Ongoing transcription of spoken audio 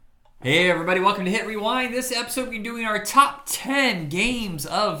Hey everybody, welcome to Hit Rewind. This episode we're doing our top 10 games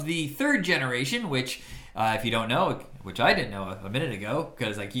of the third generation, which, if you don't know, which I didn't know a minute ago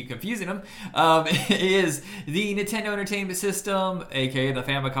because I keep confusing them, is the Nintendo Entertainment System, aka the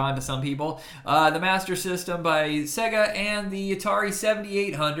Famicom to some people, the Master System by Sega, and the Atari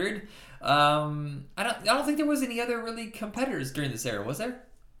 7800. I don't think there was any other really competitors during this era, was there?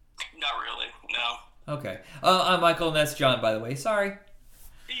 Not really, no. Okay. I'm Michael, and that's John, by the way. Sorry.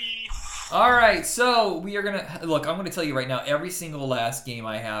 All right, so we are gonna look. I'm gonna tell you right now. Every single last game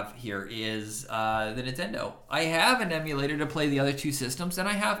I have here is the Nintendo. I have an emulator to play the other two systems, and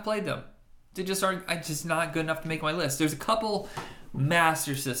I have played them. They just aren't. I just not good enough to make my list. There's a couple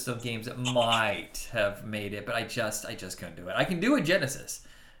Master System games that might have made it, but I just couldn't do it. I can do a Genesis,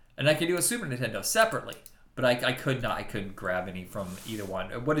 and I can do a Super Nintendo separately, but I could not. I couldn't grab any from either one.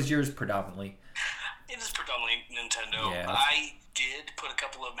 What is yours predominantly? It is predominantly Nintendo. Yeah. I did put a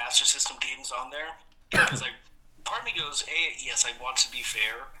couple of Master System games on there because part of me goes, A, yes, I want to be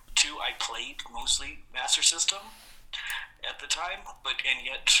fair. 2, I played mostly Master System at the time, and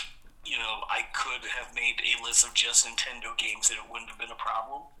yet, I could have made a list of just Nintendo games and it wouldn't have been a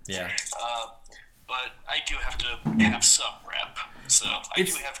problem. Yeah. But I do have to have some rep. So I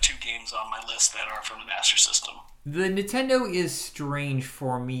do have 2 games on my list that are from the Master System. The Nintendo is strange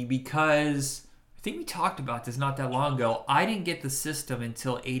for me because I think we talked about this not that long ago. I didn't get the system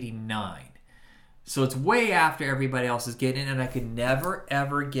until 89. So it's way after everybody else is getting it, and I could never,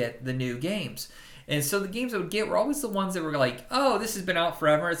 ever get the new games. And so the games I would get were always the ones that were like, oh, this has been out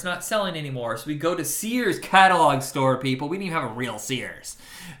forever. It's not selling anymore. So we go to Sears catalog store, people. We didn't even have a real Sears.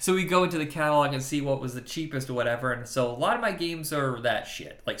 So we go into the catalog and see what was the cheapest or whatever. And so a lot of my games are that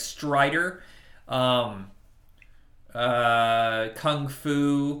shit. Like Strider, Kung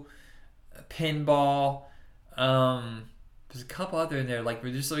Fu, Pinball. There's a couple other in there, like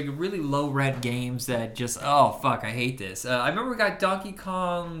just like really low rent games that just, oh fuck, I hate this. I remember we got Donkey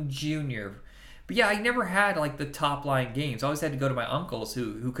Kong Jr. But yeah, I never had like the top line games. I always had to go to my uncles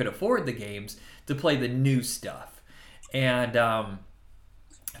who could afford the games to play the new stuff. And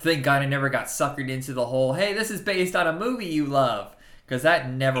thank God I never got suckered into the whole, hey, this is based on a movie you love, because that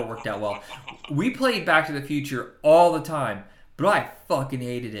never worked out well. We played Back to the Future all the time. But I fucking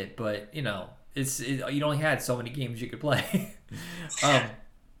hated it. But, you only had so many games you could play.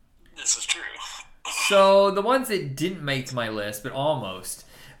 This is true. So the ones that didn't make my list, but almost,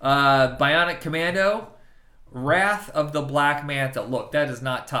 Bionic Commando, Wrath of the Black Manta. Look, that is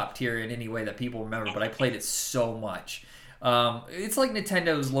not top tier in any way that people remember, but I played it so much. It's like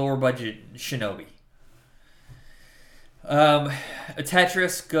Nintendo's lower budget Shinobi.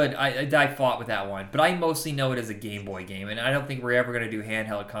 Tetris, good. I fought with that one, but I mostly know it as a Game Boy game, and I don't think we're ever going to do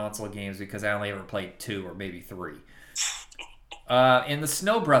handheld console games because I only ever played 2 or maybe 3. And the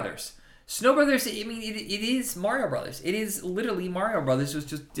Snow Brothers. Snow Brothers, I mean, it is Mario Brothers. It is literally Mario Brothers with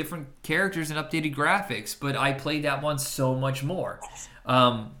just different characters and updated graphics, but I played that one so much more.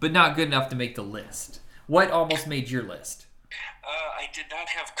 But not good enough to make the list. What almost made your list? I did not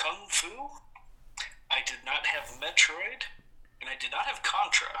have Kung Fu. I did not have Metroid, and I did not have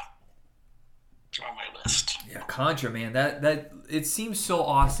Contra on my list. Yeah, Contra, man, that it seems so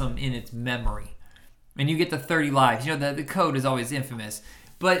awesome in its memory, and you get the 30 lives. The code is always infamous,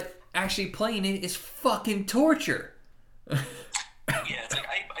 but actually playing it is fucking torture. Yeah, it's like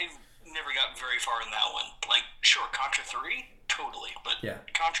I've never gotten very far in that one. Like, sure, Contra 3, totally, but yeah.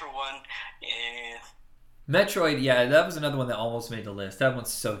 Contra 1, eh. Metroid, yeah, that was another one that almost made the list. That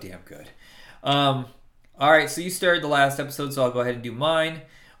one's so damn good. All right, so you started the last episode, so I'll go ahead and do mine.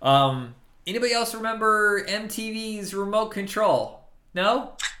 Anybody else remember MTV's Remote Control?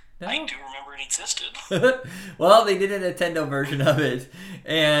 No? I do remember it existed. Well, they did a Nintendo version of it,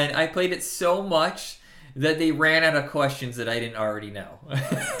 and I played it so much that they ran out of questions that I didn't already know.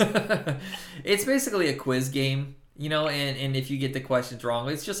 It's basically a quiz game, and if you get the questions wrong,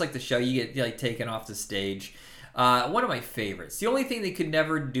 it's just like the show. You get taken off the stage. One of my favorites. The only thing they could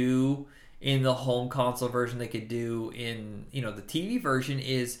never do in the home console version they could do in the TV version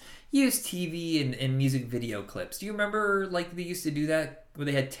is use TV and music video clips. Do you remember like they used to do that where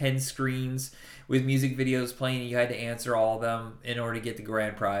they had 10 screens with music videos playing and you had to answer all of them in order to get the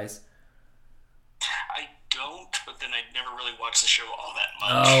grand prize? I don't, but then I never really watched the show all that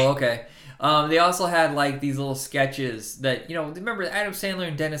much. Oh, okay. They also had like these little sketches that, remember Adam Sandler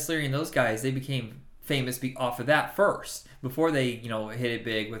and Dennis Leary and those guys, they became famous off of that first before they, hit it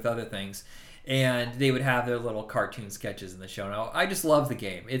big with other things. And they would have their little cartoon sketches in the show. Now, I just love the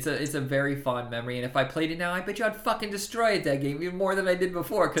game. It's a very fond memory, and if I played it now, I bet you I'd fucking destroy it, that game, even more than I did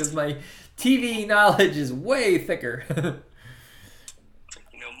before, because my TV knowledge is way thicker.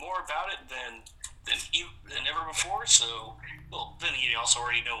 More about it than ever before. So, well, then you also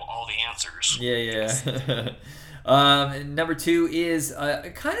already know all the answers. Yeah. Number 2 is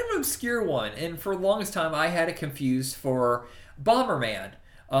a kind of an obscure one, and for the longest time I had it confused for Bomberman.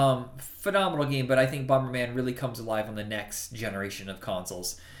 Phenomenal game, but I think Bomberman really comes alive on the next generation of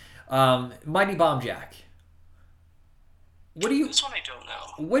consoles. Mighty Bomb Jack. This one I don't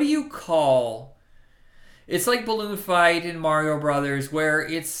know. What do you call? It's like Balloon Fight in Mario Brothers, where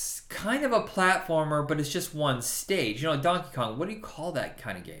it's kind of a platformer, but it's just one stage. Donkey Kong. What do you call that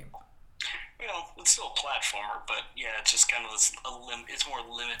kind of game? It's still a platformer, but yeah, it's just kind of it's more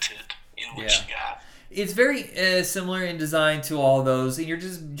limited in what you got. It's very similar in design to all those, and you're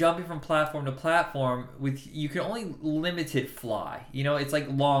just jumping from platform to platform. You can only limited fly. It's like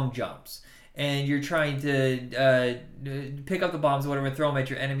long jumps, and you're trying to pick up the bombs or whatever and throw them at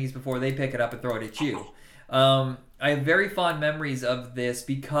your enemies before they pick it up and throw it at you. I have very fond memories of this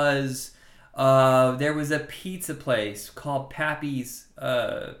because there was a pizza place called Pappy's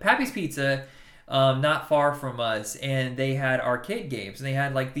Pizza. Not far from us, and they had arcade games, and they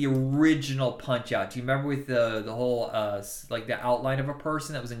had like the original Punch Out. Do you remember with the whole like the outline of a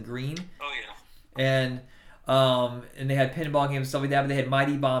person that was in green? Oh yeah. And they had pinball games and stuff like that, but they had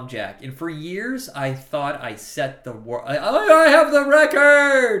Mighty Bomb Jack. And for years, I thought I set the world. I have the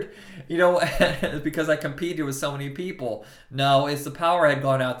record, because I competed with so many people. No, it's the power had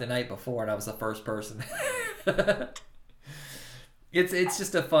gone out the night before, and I was the first person. It's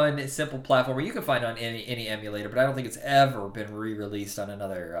just a fun, simple platform you can find on any emulator, but I don't think it's ever been re-released on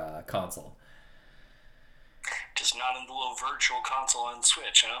another console. Just not in the little virtual console on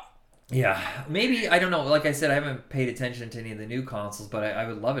Switch, huh? Yeah, maybe, I don't know. Like I said, I haven't paid attention to any of the new consoles, but I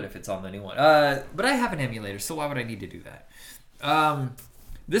would love it if it's on the new one. But I have an emulator, so why would I need to do that?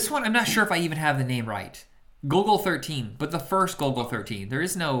 This one, I'm not sure if I even have the name right. Golgo 13, but the first Golgo 13. There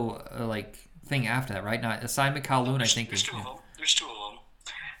is no, thing after that, right? Not Assignment Kowloon, I think. There's two of them. There's two of them.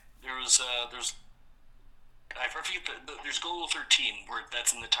 I forget there's Golgo 13, where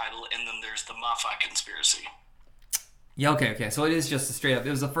that's in the title, and then there's the Moffat Conspiracy. Yeah, okay. So it is just a straight up. It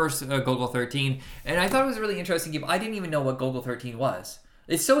was the first Golgo 13, and I thought it was a really interesting game. I didn't even know what Golgo 13 was.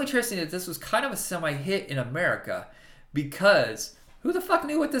 It's so interesting that this was kind of a semi-hit in America, because who the fuck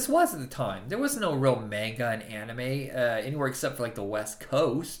knew what this was at the time? There was no real manga and anime anywhere except for like the West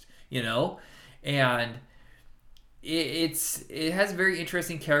Coast, and it has very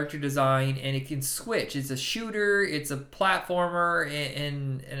interesting character design, and it can switch. It's a shooter, it's a platformer,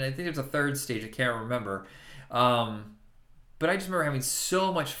 and I think there's a third stage. I can't remember. But I just remember having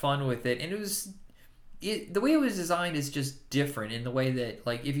so much fun with it, and the way it was designed is just different in the way that,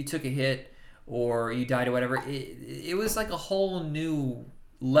 like, if you took a hit or you died or whatever, it was like a whole new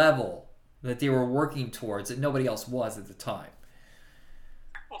level that they were working towards that nobody else was at the time.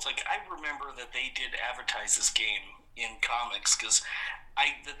 Well, it's like, I remember that they did advertise this game in comics, because I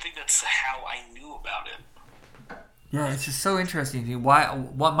think that's how I knew about it. Yeah, it's just so interesting to me. Why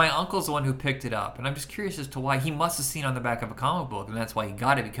my uncle's the one who picked it up, and I'm just curious as to why. He must have seen on the back of a comic book, and that's why he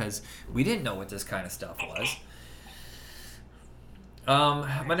got it, because we didn't know what this kind of stuff was.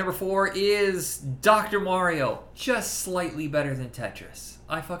 My number 4 is Dr. Mario. Just slightly better than Tetris.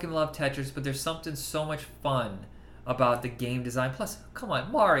 I fucking love Tetris, but there's something so much fun about the game design. Plus, come on,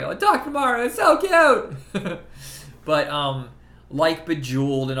 Mario, Dr. Mario, it's so cute! But, like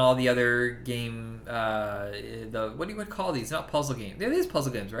Bejeweled and all the other game, what do you call these? Not puzzle games. It is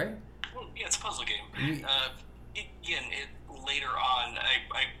puzzle games, right? Well, yeah, it's a puzzle game. Later on,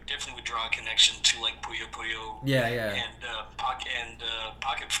 I definitely would draw a connection to like Puyo Puyo. Yeah. And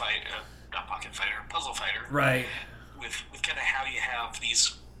Pocket Fight, not Pocket Fighter, Puzzle Fighter. Right. With kind of how you have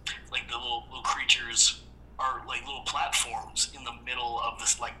these, like the little creatures are like little platforms in the middle of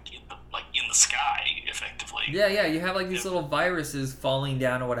this, in the sky, effectively. Yeah. You have like these little viruses falling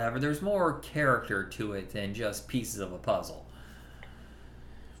down or whatever. There's more character to it than just pieces of a puzzle.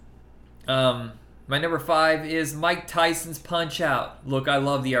 My number 5 is Mike Tyson's Punch-Out. Look, I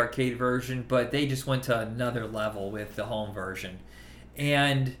love the arcade version, but they just went to another level with the home version.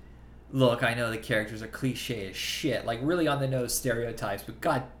 And look, I know the characters are cliche as shit, like really on the nose stereotypes, but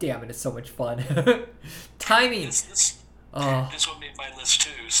god damn it, it's so much fun. Timing. This one made my list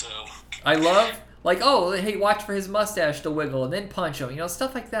too, so. I love, hey, watch for his mustache to wiggle and then punch him,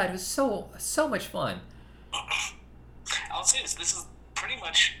 stuff like that. It was so much fun. I'll say this is pretty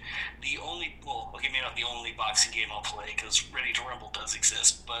much the only, maybe not the only boxing game I'll play, because Ready to Rumble does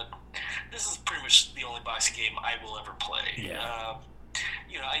exist, but this is pretty much the only boxing game I will ever play. Yeah.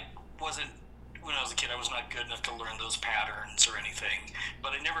 I wasn't when I was a kid, I was not good enough to learn those patterns or anything,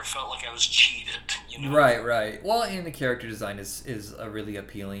 but I never felt like I was cheated, you know? Right. Well, and the character design is really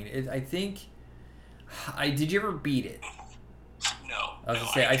appealing. I think. Did you ever beat it? No. I was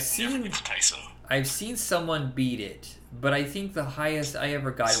gonna say I've seen someone beat it, but I think the highest I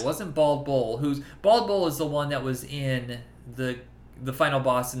ever got, it wasn't Bald Bull. Bald Bull is the one that was in the final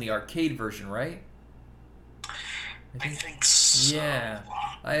boss in the arcade version, right? I think so. Yeah,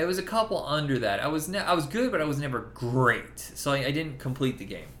 it was a couple under that. I was good, but I was never great, so I didn't complete the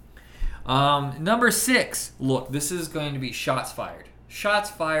game. Number 6. Look, this is going to be shots fired. Shots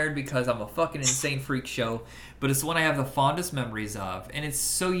fired because I'm a fucking insane freak show, but it's the one I have the fondest memories of, and it's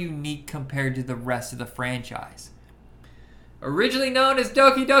so unique compared to the rest of the franchise. Originally known as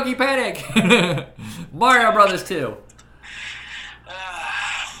Doki Doki Panic, Mario Brothers 2.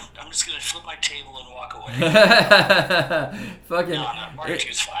 I'm just gonna flip my table and walk away. Fucking, no, Mario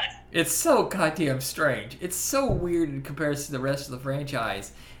 2's fine. It's so goddamn strange. It's so weird in comparison to the rest of the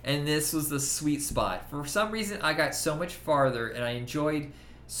franchise. And this was the sweet spot. For some reason, I got so much farther, and I enjoyed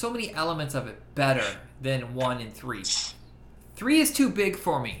so many elements of it better than 1 and 3. 3 is too big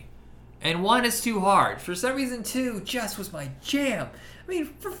for me, and 1 is too hard. For some reason, 2 just was my jam. I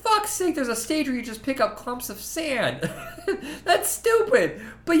mean, for fuck's sake, there's a stage where you just pick up clumps of sand. That's stupid,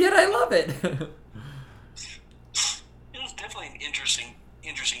 but yet I love it. It was definitely an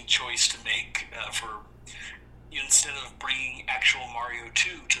interesting choice to make for... instead of bringing actual Mario 2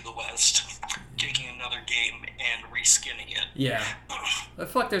 to the West, taking another game and reskinning it. Yeah. But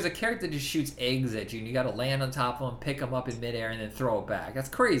fuck, there's a character that just shoots eggs at you, and you gotta land on top of them, pick them up in midair, and then throw it back. That's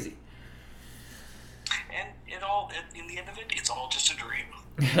crazy. And in the end of it, it's all just a dream.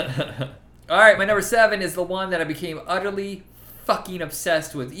 Alright, my number 7 is the one that I became utterly fucking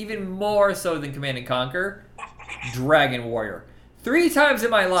obsessed with, even more so than Command & Conquer, Dragon Warrior. 3 times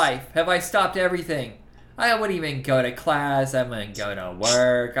in my life have I stopped everything. I wouldn't even go to class. I wouldn't go to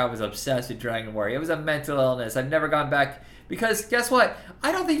work. I was obsessed with Dragon Warrior. It was a mental illness. I've never gone back because guess what?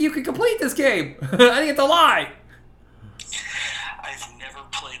 I don't think you can complete this game. I think it's a lie. I've never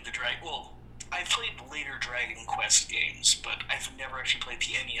played the Dragon... Well, I've played later Dragon Quest games, but I've never actually played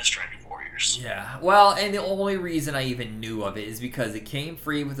the NES Dragon Warriors. Yeah. Well, and the only reason I even knew of it is because it came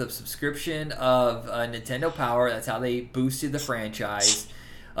free with a subscription of Nintendo Power. That's how they boosted the franchise.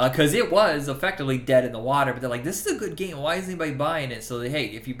 Because it was effectively dead in the water, but they're like, this is a good game. Why is anybody buying it? So, hey,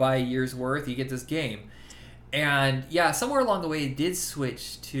 if you buy a year's worth, you get this game. And, yeah, somewhere along the way, it did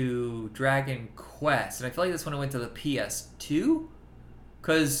switch to Dragon Quest. And I feel like that's when it went to the PS2.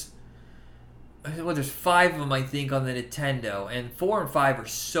 Because, well, there's 5 of them, I think, on the Nintendo. And 4 and 5 are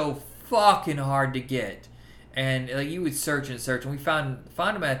so fucking hard to get. And, like, you would search and search. And we found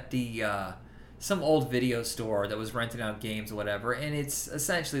them at the... some old video store that was renting out games or whatever, and it's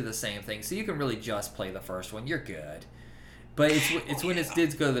essentially the same thing. So you can really just play the first one. You're good. But it's when it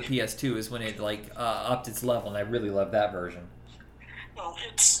did go to the PS2 is when it upped its level, and I really love that version. Well,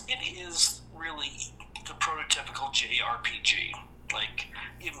 it is really the prototypical JRPG. Like,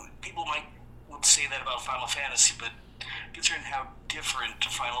 people would say that about Final Fantasy, but considering how different the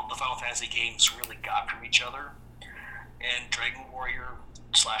Final Fantasy games really got from each other, and Dragon Warrior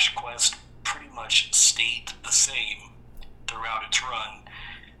 / Quest pretty much stayed the same throughout its run.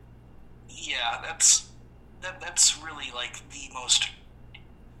 Yeah, that's really like the most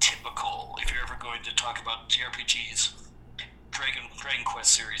typical. If you're ever going to talk about JRPGs, Dragon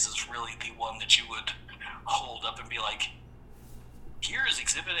Quest series is really the one that you would hold up and be like, "Here's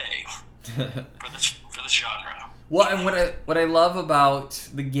Exhibit A for this genre." Well, and what I love about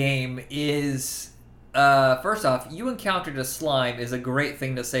the game is. First off, you encountered a slime is a great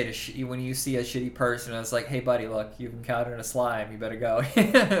thing to say to when you see a shitty person. It's like, hey buddy, look, you've encountered a slime. You better go.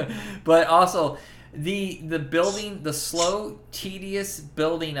 But also, the building, the slow, tedious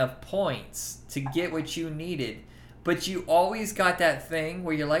building of points to get what you needed. But you always got that thing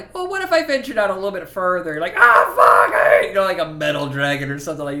where you're like, well, what if I ventured out a little bit further? You're like, fuck, like a metal dragon or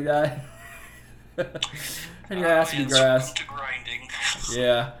something like that. And your ass would be grass. To grinding.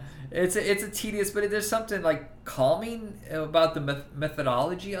 Yeah. It's a tedious, but there's something like calming about the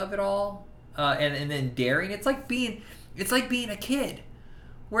methodology of it all, and then daring. It's like being a kid.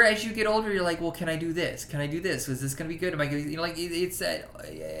 Whereas you get older, you're like, well, can I do this? Can I do this? Is this gonna be good? Am I gonna, like it's that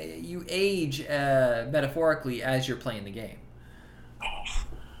you age metaphorically as you're playing the game.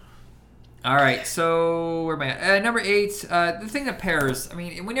 All right, so where am I at? Number 8, the thing that pairs. I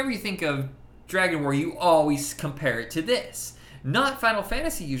mean, whenever you think of Dragon War, you always compare it to this. Not Final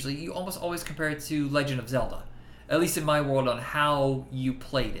Fantasy usually. You almost always compare it to Legend of Zelda. At least in my world on how you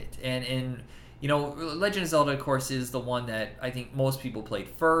played it. And Legend of Zelda, of course, is the one that I think most people played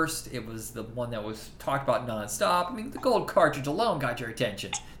first. It was the one that was talked about nonstop. I mean, the gold cartridge alone got your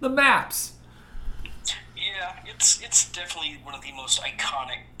attention. The maps. Yeah, it's definitely one of the most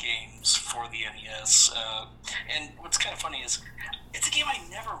iconic games for the NES. And what's kind of funny is it's a game I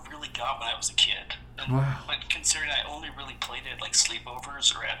never really got when I was a kid. Wow. But considering I only really played it at like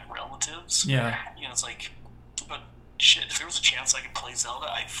sleepovers or at relatives, Yeah. It's like, but shit, if there was a chance I could play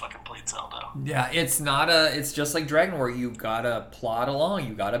Zelda, I fucking played Zelda. Yeah, it's just like Dragon War. You gotta plot along.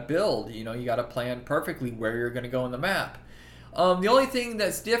 You gotta build. You gotta plan perfectly where you're gonna go in the map. The only thing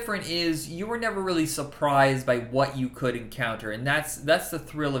that's different is you were never really surprised by what you could encounter, and that's the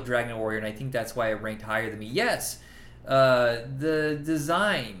thrill of Dragon Warrior, and I think that's why it ranked higher than me. Yes, the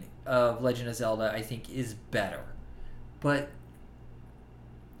design of Legend of Zelda I think is better, but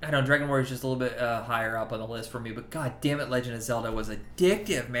I don't know, Dragon Warrior is just a little bit higher up on the list for me. But god damn it, Legend of Zelda was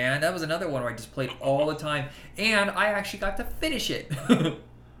addictive, man. That was another one where I just played all the time, and I actually got to finish it.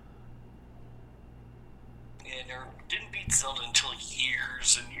 Didn't beat Zelda until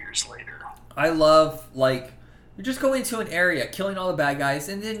years and years later. I love, you just go into an area, killing all the bad guys,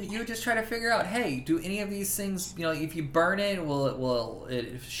 and then you just try to figure out, hey, do any of these things, if you burn it, will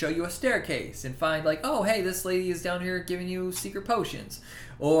it show you a staircase and find, oh, hey, this lady is down here giving you secret potions.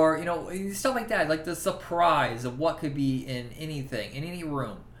 Or, stuff like that, like the surprise of what could be in anything, in any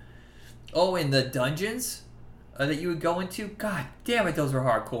room. Oh, in the dungeons that you would go into, god damn it, those were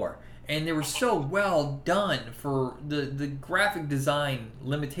hardcore. And they were so well done for the graphic design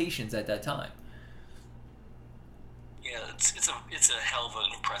limitations at that time. Yeah, it's a hell of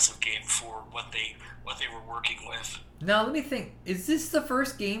an impressive game for what they were working with. Now let me think. Is this the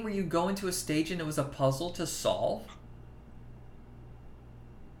first game where you go into a stage and it was a puzzle to solve?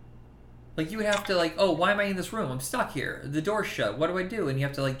 You would have to oh, why am I in this room? I'm stuck here. The door's shut. What do I do? And you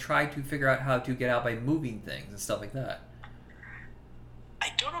have to try to figure out how to get out by moving things and stuff like that.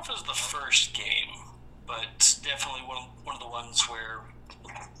 I don't know if it was the first game, but definitely one of the ones where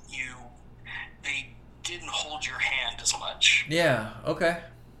they didn't hold your hand as much. Yeah, okay.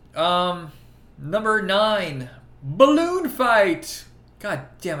 Number 9, Balloon Fight. God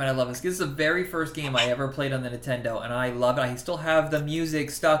damn it, I love this. This is the very first game I ever played on the Nintendo, and I love it. I still have the music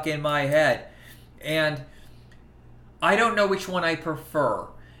stuck in my head. And I don't know which one I prefer.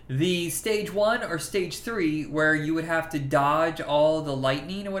 The stage 1 or stage 3 where you would have to dodge all the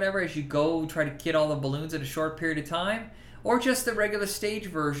lightning or whatever as you go try to get all the balloons in a short period of time, or just the regular stage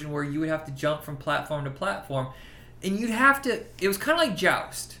version where you would have to jump from platform to platform, and you'd have to, it was kind of like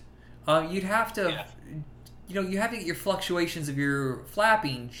Joust. You'd have to, you have to get your fluctuations of your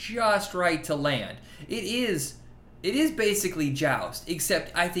flapping just right to land. It is basically Joust,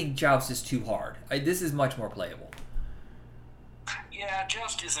 except I think Joust is too hard. This is much more playable. Yeah,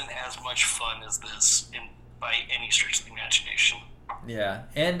 Joust isn't as much fun as this by any stretch of the imagination. Yeah,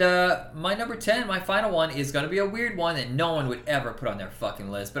 and my number 10, my final one, is going to be a weird one that no one would ever put on their fucking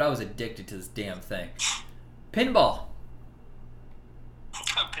list, but I was addicted to this damn thing. Pinball.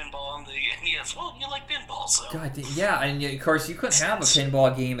 Pinball on the NES. Well, you like pinball, so. God, yeah, and of course you couldn't have a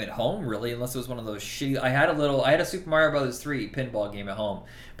pinball game at home really, unless it was one of those shitty. I had a Super Mario Bros. 3 pinball game at home,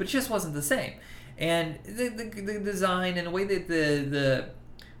 but it just wasn't the same. And the design and the way that the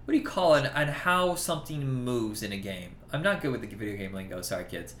what do you call it, and how something moves in a game. I'm not good with the video game lingo. Sorry,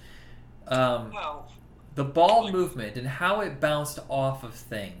 kids. The ball movement and how it bounced off of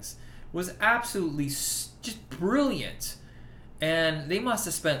things was absolutely just brilliant. And they must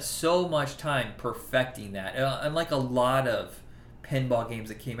have spent so much time perfecting that. Unlike a lot of pinball games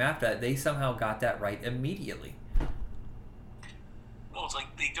that came after that, they somehow got that right immediately. Well, it's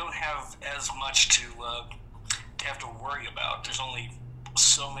like they don't have as much to have to worry about. There's only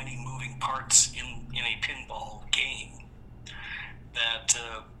so many moving parts in a pinball game that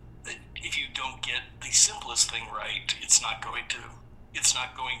if you don't get the simplest thing right, it's not going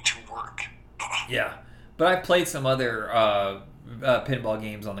to work. Yeah, but I've played some other pinball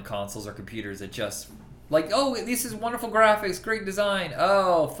games on the consoles or computers that just oh, this is wonderful graphics, great design.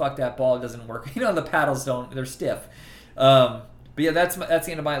 Oh, fuck, that ball doesn't work. The paddles they're stiff. But yeah, that's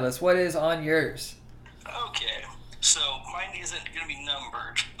the end of my list. What is on yours? Okay, so mine isn't going to be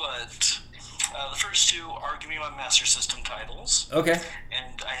numbered, but the first two are going to be my Master System titles. Okay.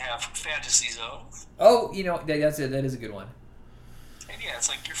 And I have Fantasy Zone. Oh, that's it. That is a good one. And yeah, it's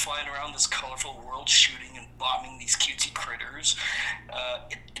like you're flying around this colorful world, shooting and bombing these cutesy critters.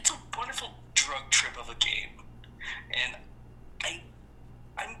 It's a wonderful drug trip of a game, and I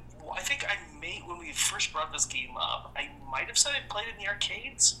think when we first brought this game up, I might have said I played it in the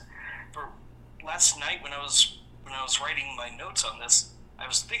arcades. But last night when I was writing my notes on this, I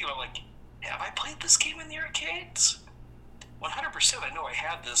was thinking about have I played this game in the arcades? 100%. I know I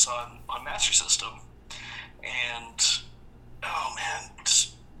had this on Master System, and oh man,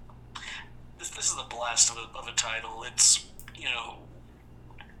 this is a blast of a title. It's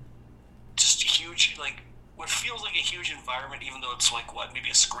just huge, like what feels like a huge environment, even though it's like maybe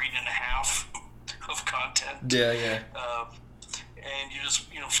a screen and a half of content. Yeah, yeah. And you're just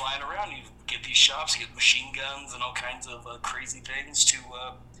flying around. You get these shops, you get machine guns and all kinds of crazy things to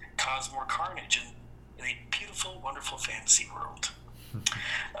cause more carnage in a beautiful, wonderful fantasy world.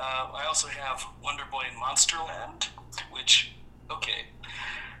 I also have Wonder Boy and Monsterland, which, okay,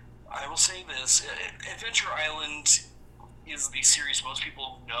 I will say this: Adventure Island is the series most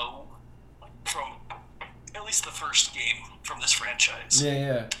people know from at least the first game from this franchise. Yeah,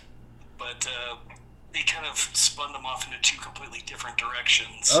 yeah. But they kind of spun them off into two completely different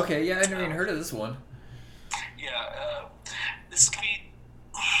directions. Okay, yeah, I never even heard of this one. Yeah, this is going to be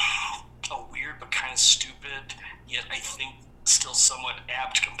a weird but kind of stupid, yet I think still somewhat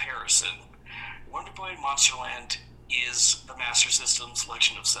apt comparison. Wonder Boy and Monsterland is the Master System's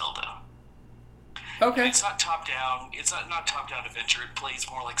Legend of Zelda. Okay. It's not top-down. It's not top-down adventure. It plays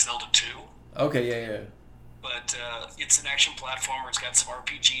more like Zelda 2. Okay, yeah, yeah. But it's an action platformer. It's got some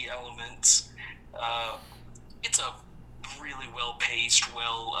RPG elements. It's a really well-paced,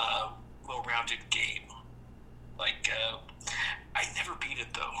 well-rounded game. Like, I never beat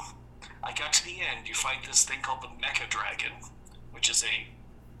it, though. I got to the end. You fight this thing called the Mecha Dragon, which is a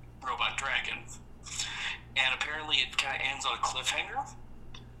robot dragon. And apparently it kind of ends on a cliffhanger.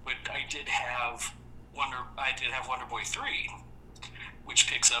 But I did have Wonder Boy 3, which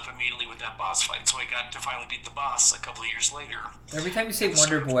picks up immediately with that boss fight. So I got to finally beat the boss a couple of years later. Every time you say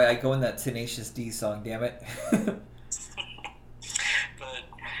Wonder Boy, I go in that Tenacious D song, damn it. But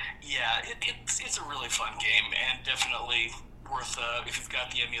yeah, it's a really fun game, and definitely worth, if you've got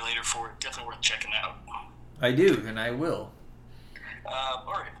the emulator for it, definitely worth checking out. I do, and I will.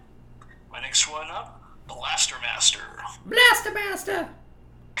 Alright. My next one up, Blaster Master. Blaster Master!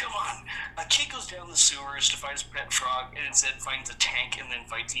 Come on. A kid goes down the sewers to find his pet frog, and instead finds a tank and then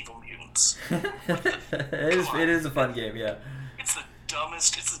fights evil mutants. It is a fun game, yeah. It's the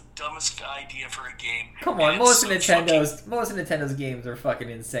dumbest idea for a game. Come on, most of Nintendo's games are fucking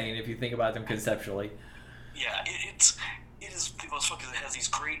insane if you think about them conceptually. Yeah, it is the most fun because it has these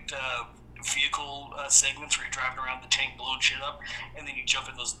great vehicle segments where you're driving around the tank blowing shit up, and then you jump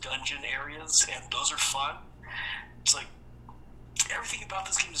in those dungeon areas, and those are fun. It's like, everything about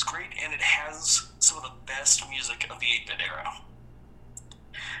this game is great, and it has some of the best music of the 8-bit era.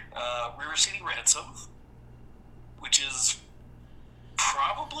 River City Ransom, which is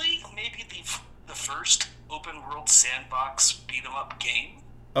probably maybe the first open world sandbox beat 'em up game.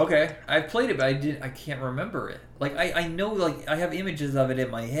 Okay, I've played it, but I can't remember it. Like I know, like I have images of it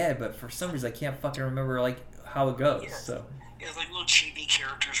in my head, but for some reason I can't fucking remember like how it goes. Yeah. So Yeah, it's like little chibi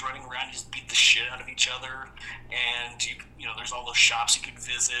characters running around. You just beat the shit out of each other, and there's all those shops you could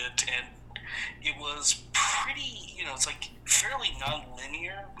visit, and it was pretty. It's like fairly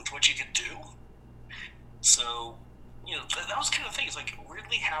non-linear with what you could do. So, that was kind of the thing. It's like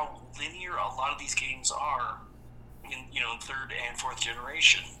weirdly how linear a lot of these games are in third and fourth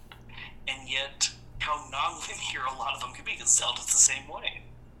generation, and yet how non-linear a lot of them could be, because Zelda's the same way.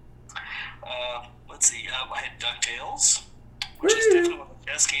 Let's see. I had DuckTales, which is definitely one of the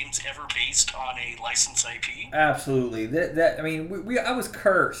best games ever based on a licensed IP. absolutely, I was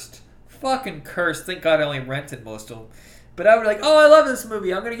cursed, fucking cursed. Thank God I only rented most of them. But I was like, oh, I love this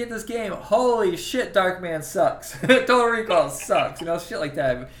movie. I'm gonna get this game. Holy shit, Darkman sucks. Total Recall sucks. Shit like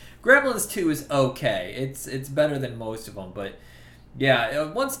that. Gremlins 2 is okay. It's better than most of them, but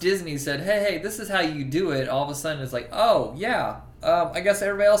yeah. Once Disney said, hey, this is how you do it, all of a sudden it's like, oh yeah. I guess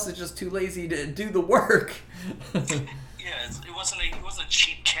everybody else is just too lazy to do the work. Yeah, it wasn't a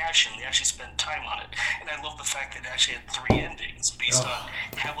cheap cash in. They actually spent time on it, and I love the fact that it actually had 3 endings based on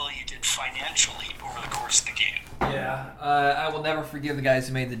how well you did financially over the course of the game. Yeah, I will never forgive the guys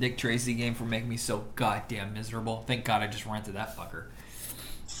who made the Dick Tracy game for making me so goddamn miserable. Thank God I just rented that fucker.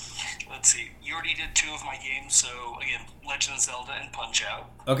 Let's see. You already did 2 of my games, so again, Legend of Zelda and Punch-Out.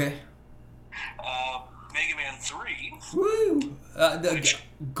 Okay. Mega Man 3. Woo!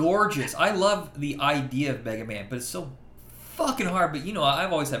 Gorgeous. I love the idea of Mega Man, but it's so fucking hard. But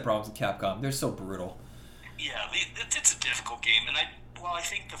I've always had problems with Capcom. They're so brutal. Yeah, it's a difficult game, and I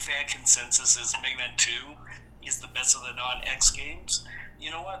think the fan consensus is Mega Man 2 is the best of the non-X games.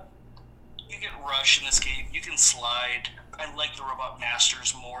 You know what? You get Rush in this game. You can slide. I like the Robot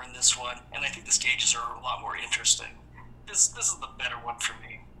Masters more in this one, and I think the stages are a lot more interesting. This is the better one for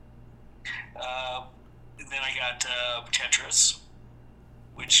me. And then I got Tetris,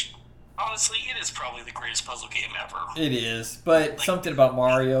 which honestly, it is probably the greatest puzzle game ever. It is, but something about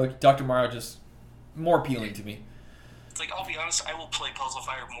Mario, Dr. Mario, just more appealing to me. It's like, I'll be honest, I will play Puzzle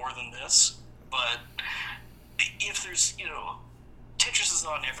Fire more than this, but if there's, Tetris is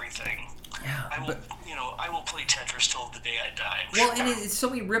on everything. Yeah, I will play Tetris till the day I die. Well, and it's so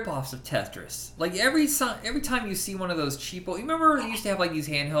many rip-offs of Tetris. Like, every time you see one of those cheapo... You remember they used to have, like, these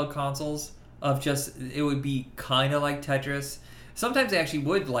handheld consoles of just... It would be kind of like Tetris. Sometimes they actually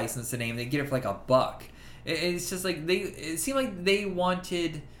would license the name. They'd get it for, like, $1. It's just, like, it seemed like they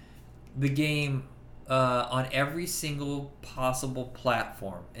wanted the game on every single possible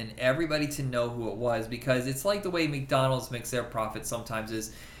platform and everybody to know who it was, because it's like the way McDonald's makes their profit sometimes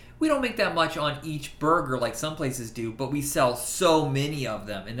is... We don't make that much on each burger like some places do, but we sell so many of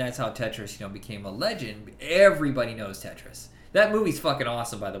them, and that's how Tetris, became a legend. Everybody knows Tetris. That movie's fucking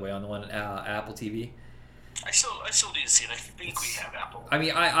awesome, by the way, on the one Apple TV. I still need to see it. I think we have Apple. I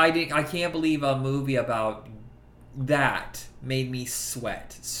mean, I can't believe a movie about that made me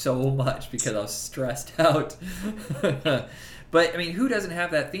sweat so much because I was stressed out. But I mean, who doesn't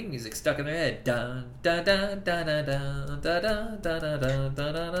have that theme music stuck in their head? Dun dun dun dun dun dun dun dun dun dun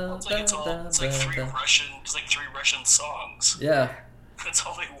dun. It's like three Russian songs. Yeah. That's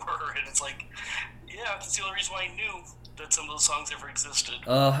all they were, and it's like, yeah, that's the only reason why I knew that some of those songs ever existed.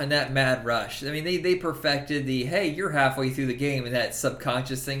 And that mad rush. I mean, they perfected the, hey, you're halfway through the game, and that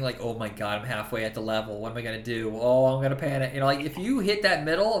subconscious thing, like, oh my god, I'm halfway at the level. What am I gonna do? Oh, I'm gonna panic. Like if you hit that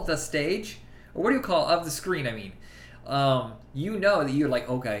middle of the stage, or what do you call it, of the screen? I mean. That you're like,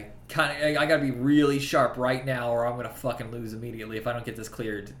 okay, I gotta be really sharp right now, or I'm gonna fucking lose immediately if I don't get this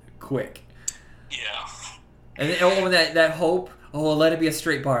cleared quick. Yeah. And then, that hope, let it be a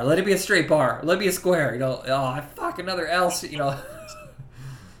straight bar, let it be a straight bar, let it be a square, fuck another else, Even when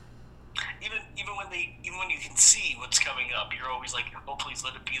you can see what's coming up, you're always like, oh, please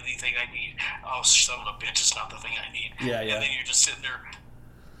let it be the thing I need. Oh, son of a bitch, it's not the thing I need. Yeah. And then you're just sitting there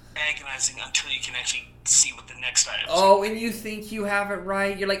agonizing until you can actually see what the next item is. Oh, and you think you have it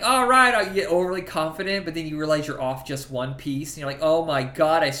right. You're like, all right, you get overly confident, but then you realize you're off just one piece, and you're like, oh my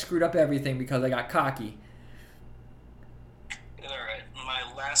god, I screwed up everything because I got cocky. Alright, my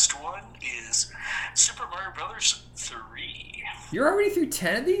last one is Super Mario Brothers 3. You're already through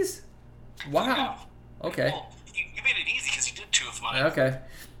 10 of these? Wow. Yeah. Okay. Well, you made it easy because you did 2 of mine. Okay.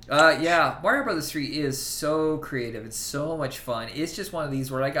 Mario Brothers 3 is so creative. It's so much fun. It's just one of these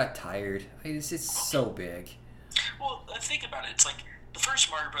where I got tired. It's so big. Well, think about it. It's like the first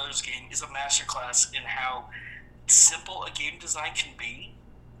Mario Brothers game is a masterclass in how simple a game design can be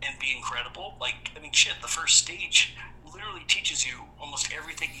and be incredible. Like, I mean, shit, the first stage literally teaches you almost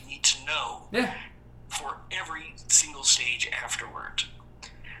everything you need to know for every single stage afterward.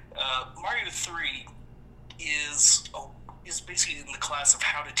 Mario 3 is basically in the class of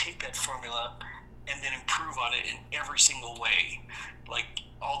how to take that formula and then improve on it in every single way. Like,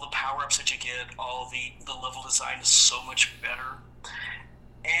 all the power-ups that you get, all the level design is so much better.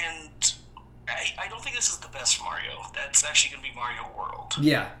 And I don't think this is the best Mario. That's actually going to be Mario World.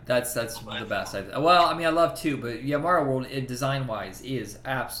 Yeah, that's the best. Well, I mean, I love 2, but yeah, Mario World, design-wise, is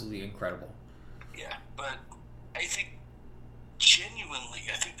absolutely incredible. Yeah, but I think, genuinely,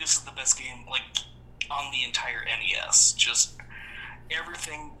 this is the best game, like, on the entire NES. Just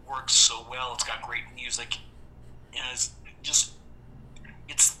everything works so well. It's got great music, and it's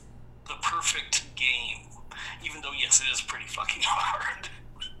the perfect game. Even though, yes, it is pretty fucking hard.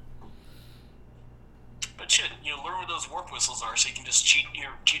 But shit, learn what those warp whistles are, so you can just cheat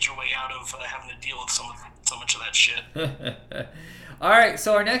your way out of having to deal with so much of that shit. All right,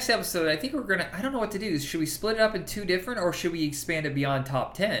 so our next episode, I think I don't know what to do. Should we split it up in 2 different, or should we expand it beyond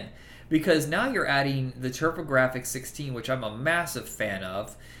top 10? Because now you're adding the TurboGrafx 16, which I'm a massive fan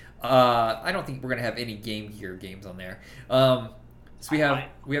of. I don't think we're gonna have any Game Gear games on there. So we have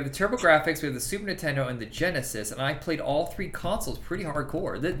the TurboGrafx, we have the Super Nintendo, and the Genesis, and I played all 3 consoles pretty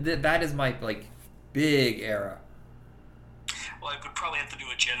hardcore. That is my big era. Well, I would probably have to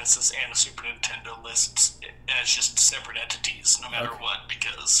do a Genesis and a Super Nintendo lists as just separate entities, no matter what,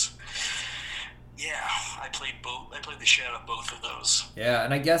 because. Yeah, I played both. I played the shit out of both of those. Yeah,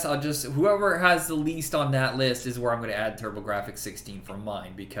 and I guess whoever has the least on that list is where I'm going to add TurboGrafx 16 for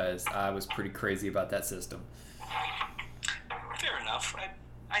mine, because I was pretty crazy about that system. Fair enough.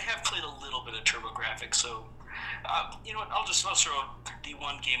 I have played a little bit of TurboGrafx, so you know what? I'll throw the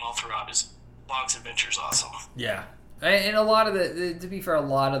one game I'll throw out is Bog's Adventure's awesome. Yeah. And a lot of to be fair, a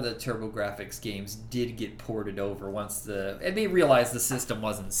lot of the TurboGrafx games did get ported over and they realized the system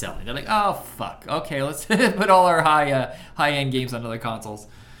wasn't selling. They're like, oh fuck, okay, let's put all our high-end games on other consoles.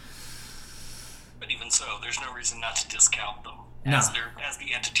 But even so, there's no reason not to discount them No. as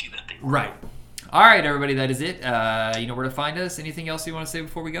the entity that they Right. All right, everybody, that is it. You know where to find us. Anything else you want to say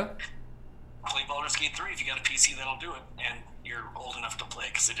before we go? Play Baldur's Gate 3 if you got a PC, that'll do it, and you're old enough to play,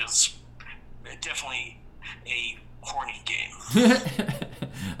 because it is definitely a horny game.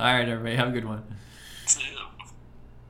 All right, everybody, have a good one.